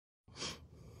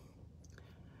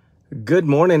Good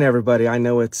morning, everybody. I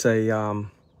know it's a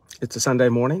Sunday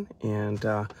morning, and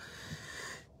I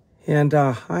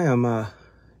am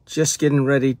just getting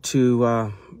ready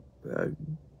to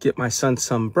get my son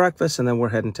some breakfast, and then we're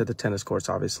heading to the tennis courts,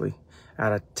 obviously,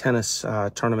 at a tennis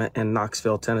tournament in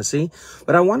Knoxville, Tennessee.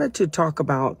 But I wanted to talk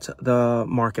about the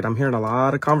market. I'm hearing a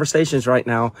lot of conversations right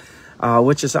now,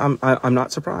 which is I'm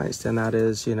not surprised, and that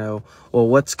is, well,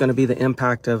 what's going to be the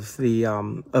impact of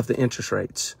the interest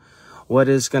rates? What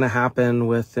is going to happen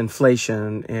with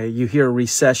inflation? You hear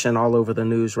recession all over the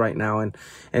news right now.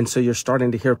 And so you're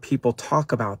starting to hear people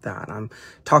talk about that. I'm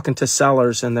talking to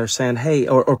sellers and they're saying, hey,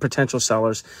 or potential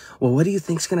sellers, well, what do you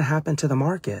think is going to happen to the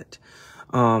market?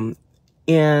 The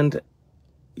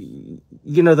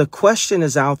question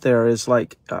is out there is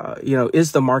like,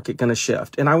 is the market going to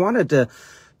shift? And I wanted to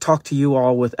talk to you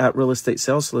all at Real Estate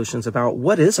Sales Solutions about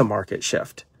what is a market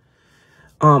shift.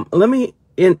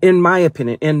 In my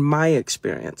opinion, in my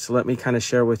experience, let me kind of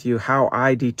share with you how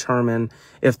I determine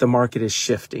if the market is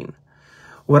shifting.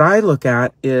 What I look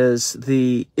at is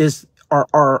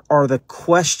are the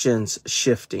questions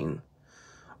shifting?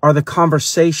 Are the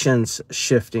conversations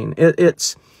shifting?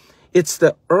 It's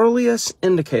the earliest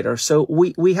indicator. So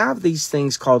we have these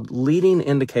things called leading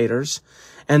indicators,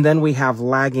 and then we have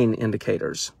lagging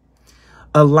indicators.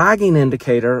 A lagging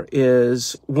indicator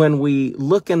is when we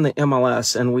look in the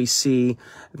MLS and we see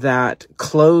that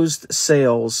closed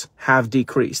sales have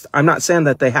decreased. I'm not saying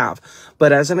that they have,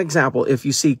 but as an example, if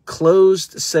you see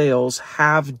closed sales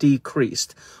have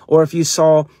decreased, or if you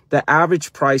saw the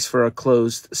average price for a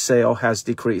closed sale has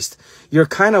decreased, you're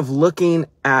kind of looking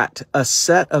at a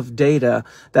set of data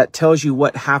that tells you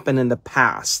what happened in the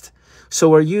past. So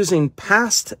we're using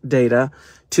past data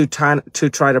to try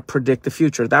to predict the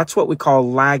future. That's what we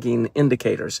call lagging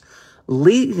indicators.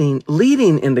 Leading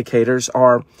indicators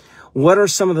are what are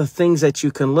some of the things that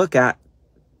you can look at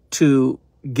to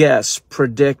guess,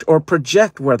 predict, or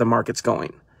project where the market's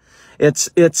going. It's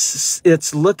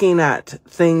looking at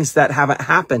things that haven't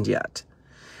happened yet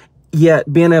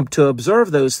being able to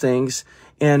observe those things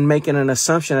and making an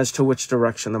assumption as to which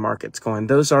direction the market's going.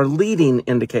 Those are leading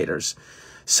indicators.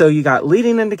 So you got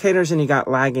leading indicators and you got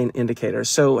lagging indicators.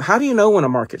 So how do you know when a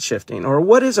market's shifting, or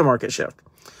what is a market shift?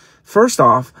 First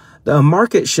off, the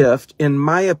market shift, in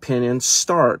my opinion,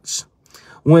 starts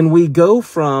when we go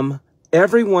from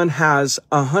everyone has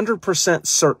 100%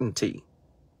 certainty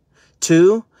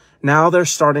to now they're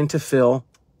starting to feel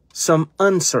some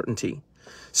uncertainty.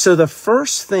 So the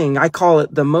first thing, I call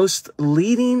it the most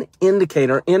leading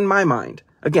indicator in my mind.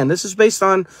 Again, this is based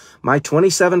on my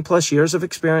 27 plus years of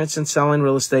experience in selling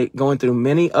real estate, going through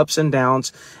many ups and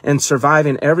downs and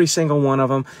surviving every single one of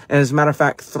them. And as a matter of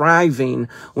fact, thriving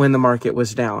when the market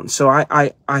was down. So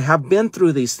I have been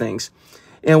through these things.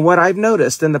 And what I've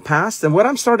noticed in the past and what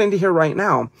I'm starting to hear right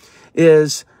now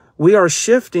is we are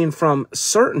shifting from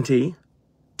certainty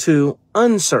to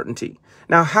uncertainty.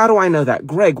 Now, how do I know that?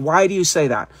 Greg, why do you say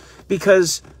that?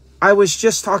 Because I was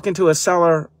just talking to a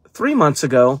seller 3 months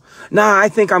ago. I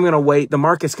think I'm going to wait. The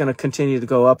market's going to continue to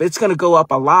go up. It's going to go up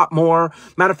a lot more.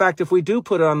 Matter of fact, if we do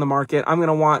put it on the market, I'm going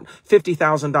to want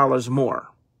 $50,000 more.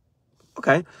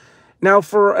 Okay. Now,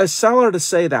 for a seller to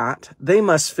say that, they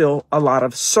must feel a lot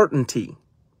of certainty.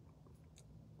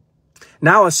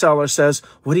 Now a seller says,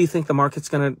 what do you think the market's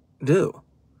going to do?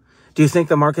 Do you think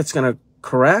the market's going to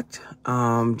correct?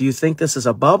 Do you think this is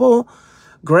a bubble?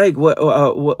 Greg, what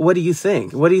do you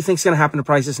think? What do you think is going to happen to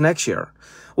prices next year?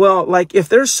 Well, like if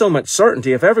there's so much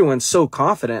certainty, if everyone's so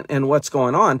confident in what's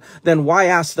going on, then why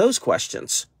ask those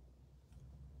questions?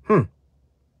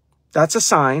 That's a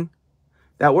sign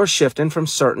that we're shifting from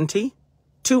certainty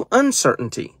to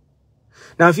uncertainty.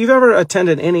 Now, if you've ever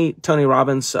attended any Tony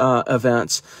Robbins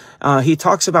events, he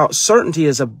talks about certainty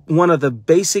as one of the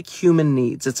basic human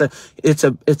needs.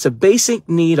 It's a basic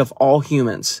need of all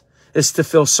humans, is to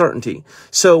feel certainty.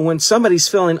 So when somebody's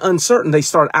feeling uncertain, they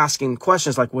start asking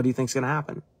questions like, what do you think is going to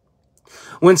happen?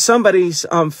 When somebody's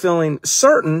feeling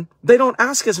certain, they don't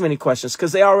ask as many questions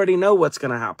because they already know what's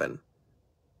going to happen.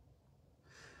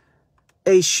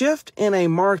 A shift in a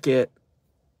market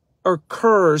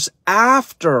occurs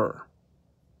after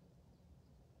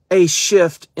a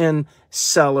shift in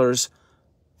sellers'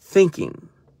 thinking.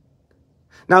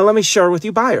 Now, let me share with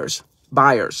you buyers.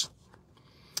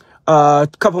 A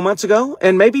couple months ago,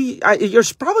 and maybe you're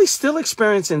probably still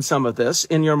experiencing some of this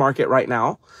in your market right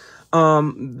now.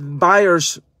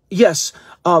 Buyers, yes,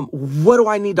 what do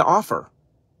I need to offer?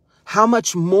 How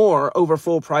much more over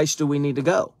full price do we need to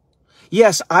go?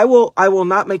 Yes, I will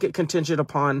not make it contingent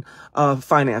upon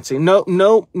financing.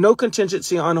 No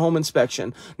contingency on home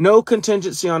inspection. No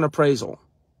contingency on appraisal.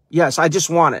 Yes, I just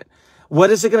want it. What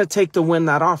is it going to take to win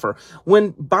that offer?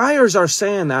 When buyers are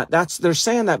saying that, they're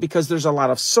saying that because there's a lot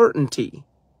of certainty.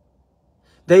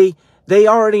 They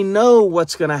already know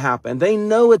what's going to happen. They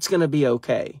know it's going to be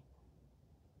okay.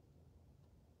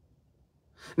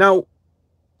 Now,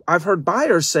 I've heard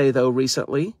buyers say, though,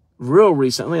 real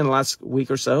recently, in the last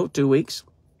week or so, 2 weeks,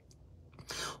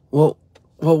 well,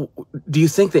 do you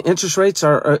think the interest rates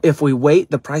if we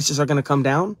wait, the prices are going to come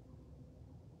down?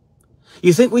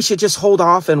 You think we should just hold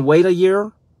off and wait a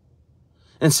year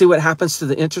and see what happens to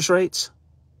the interest rates?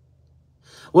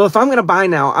 Well, if I'm going to buy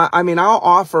now, I'll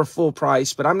offer full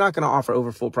price, but I'm not going to offer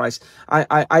over full price.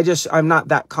 I'm not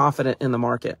that confident in the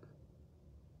market.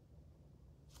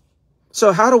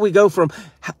 So how do we go from,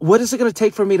 what is it going to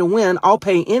take for me to win? I'll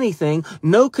pay anything,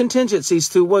 no contingencies,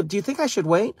 to, well, do you think I should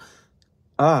wait?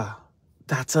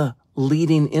 That's a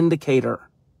leading indicator.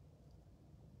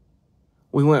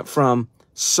 We went from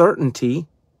certainty,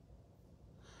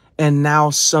 and now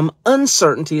some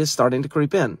uncertainty is starting to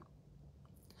creep in.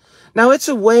 Now, it's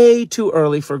way too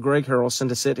early for Greg Harrelson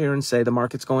to sit here and say the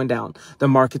market's going down, the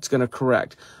market's going to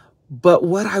correct. But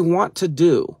what I want to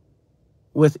do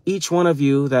with each one of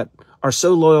you that are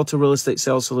so loyal to Real Estate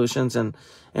Sales Solutions and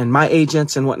my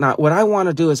agents and whatnot, what I want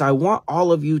to do is I want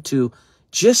all of you to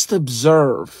just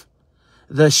observe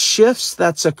the shifts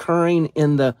that's occurring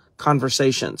in the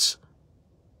conversations.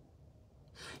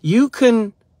 You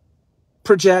can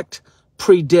project,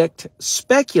 predict,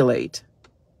 speculate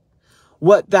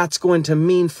what that's going to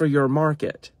mean for your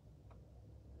market.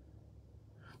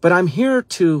 But I'm here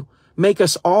to make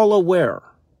us all aware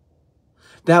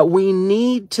that we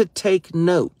need to take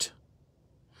note,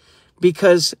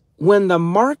 because when the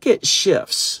market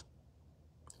shifts,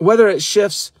 whether it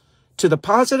shifts to the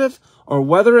positive or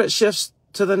whether it shifts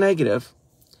to the negative,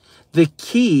 the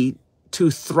key to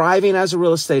thriving as a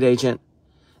real estate agent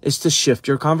is to shift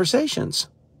your conversations.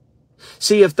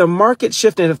 See, if the market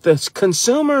shifted, if the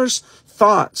consumer's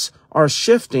thoughts are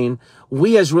shifting,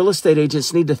 we as real estate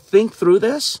agents need to think through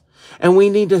this, and we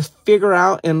need to figure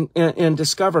out and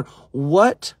discover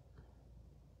what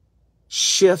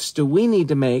shifts do we need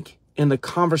to make in the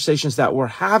conversations that we're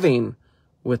having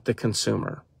with the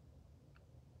consumer.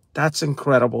 That's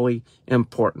incredibly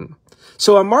important.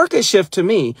 So a market shift to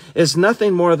me is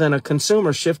nothing more than a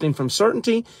consumer shifting from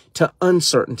certainty to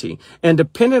uncertainty. And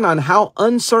depending on how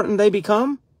uncertain they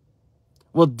become,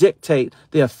 will dictate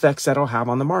the effects that it'll have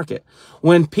on the market.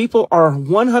 When people are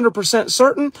 100%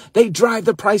 certain, they drive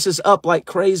the prices up like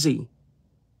crazy.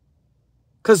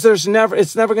 Because it's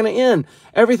never going to end.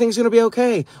 Everything's going to be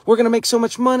okay. We're going to make so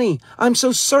much money. I'm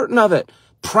so certain of it.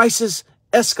 Prices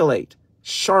escalate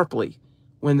sharply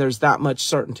when there's that much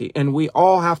certainty. And we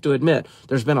all have to admit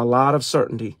there's been a lot of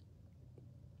certainty.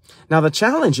 Now, the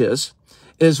challenge is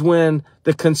when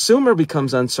the consumer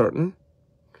becomes uncertain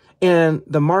and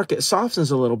the market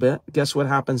softens a little bit, guess what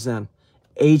happens then?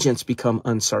 Agents become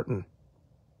uncertain.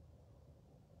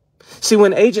 See,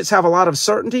 when agents have a lot of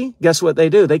certainty, guess what they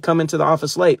do? They come into the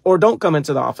office late or don't come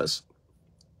into the office.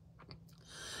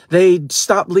 They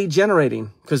stop lead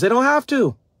generating because they don't have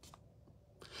to.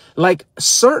 Like,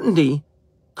 certainty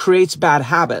creates bad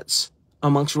habits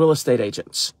amongst real estate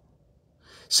agents.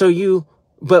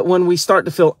 But when we start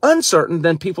to feel uncertain,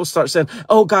 then people start saying,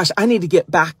 oh gosh, I need to get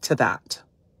back to that.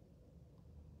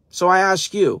 So I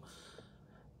ask you,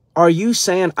 are you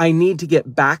saying I need to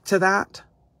get back to that?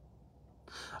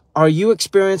 Are you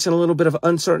experiencing a little bit of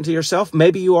uncertainty yourself?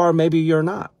 Maybe you are, maybe you're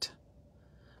not.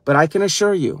 But I can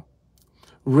assure you,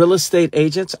 real estate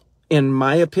agents, in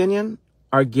my opinion,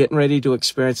 are getting ready to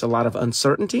experience a lot of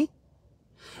uncertainty.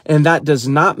 And that does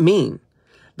not mean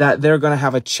that they're going to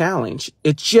have a challenge.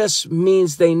 It just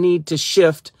means they need to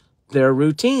shift their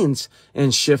routines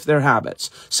and shift their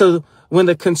habits. So when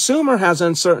the consumer has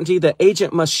uncertainty, the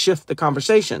agent must shift the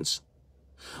conversations.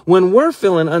 When we're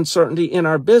feeling uncertainty in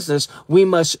our business, we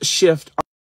must shift.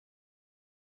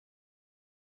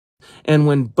 And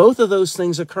when both of those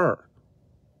things occur,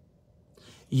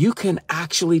 you can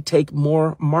actually take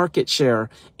more market share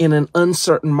in an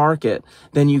uncertain market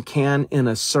than you can in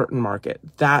a certain market.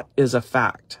 That is a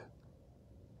fact.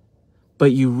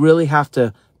 But you really have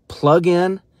to plug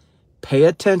in, pay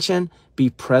attention, be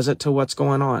present to what's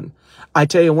going on. I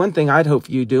tell you one thing I'd hope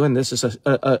you do, and this is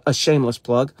a shameless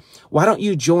plug. Why don't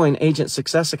you join Agent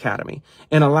Success Academy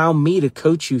and allow me to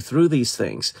coach you through these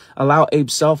things? Allow Abe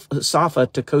Safa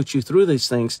to coach you through these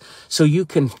things so you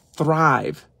can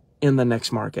thrive in the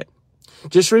next market.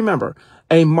 Just remember,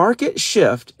 a market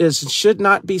shift should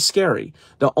not be scary.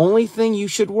 The only thing you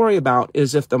should worry about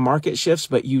is if the market shifts,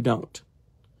 but you don't.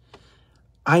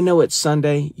 I know it's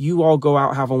Sunday. You all go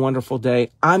out, have a wonderful day.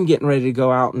 I'm getting ready to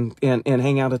go out and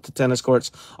hang out at the tennis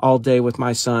courts all day with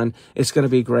my son. It's going to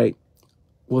be great.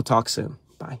 We'll talk soon.